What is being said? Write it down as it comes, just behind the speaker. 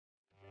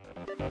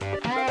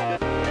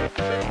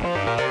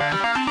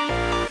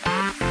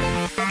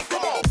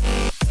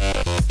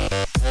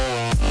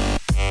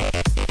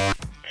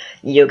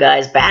Yo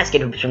guys, Basket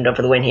Hoops from Done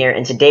for the Win here,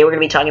 and today we're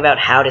going to be talking about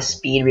how to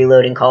speed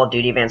reload in Call of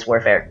Duty Advanced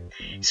Warfare.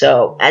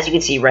 So, as you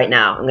can see right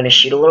now, I'm going to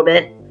shoot a little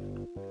bit,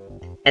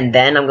 and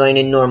then I'm going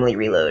to normally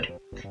reload.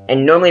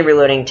 And normally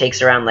reloading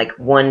takes around like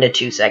 1 to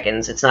 2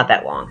 seconds, it's not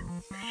that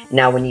long.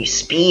 Now when you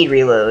speed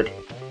reload,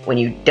 when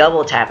you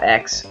double tap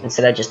X,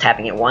 instead of just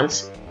tapping it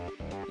once,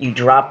 you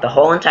drop the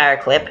whole entire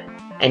clip,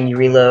 and you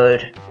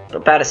reload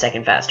about a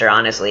second faster,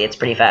 honestly, it's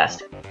pretty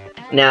fast.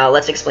 Now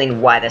let's explain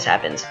why this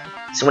happens.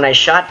 So when I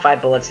shot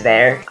 5 bullets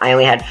there, I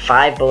only had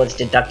 5 bullets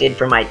deducted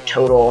from my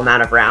total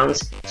amount of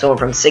rounds, so it went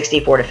from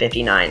 64 to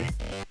 59.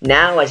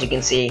 Now, as you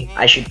can see,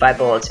 I shoot 5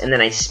 bullets and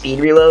then I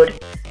speed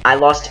reload. I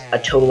lost a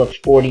total of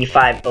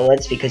 45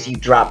 bullets because you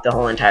dropped the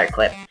whole entire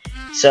clip.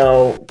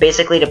 So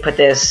basically, to put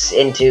this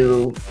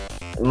into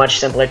much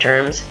simpler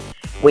terms,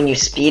 when you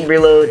speed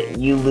reload,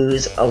 you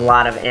lose a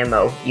lot of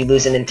ammo. You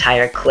lose an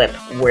entire clip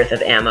worth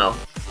of ammo.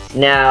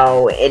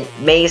 Now, it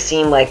may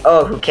seem like,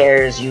 oh, who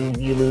cares, you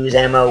lose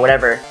ammo,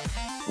 whatever.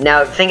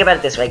 Now, think about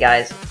it this way,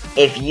 guys.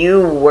 If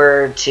you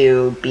were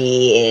to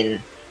be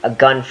in a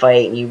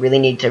gunfight and you really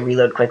need to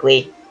reload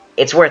quickly,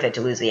 it's worth it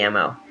to lose the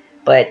ammo.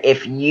 But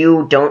if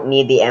you don't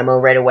need the ammo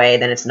right away,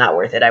 then it's not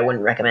worth it. I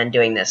wouldn't recommend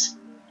doing this.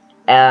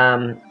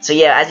 So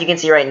yeah, as you can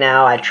see right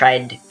now, I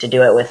tried to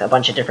do it with a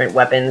bunch of different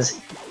weapons.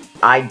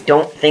 I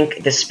don't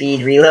think the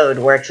speed reload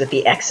works with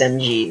the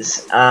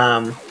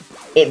XMGs.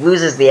 It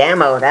loses the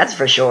ammo, that's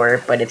for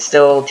sure, but it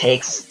still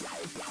takes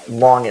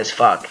long as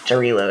fuck to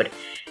reload.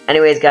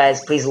 Anyways,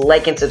 guys, please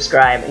like and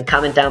subscribe, and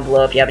comment down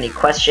below if you have any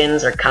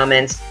questions or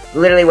comments.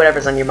 Literally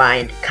whatever's on your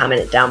mind, comment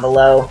it down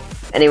below.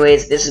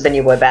 Anyways, this has been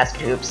your boy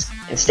Basket Hoops,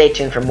 and stay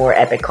tuned for more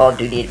epic Call of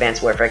Duty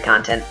Advanced Warfare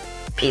content.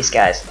 Peace,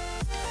 guys.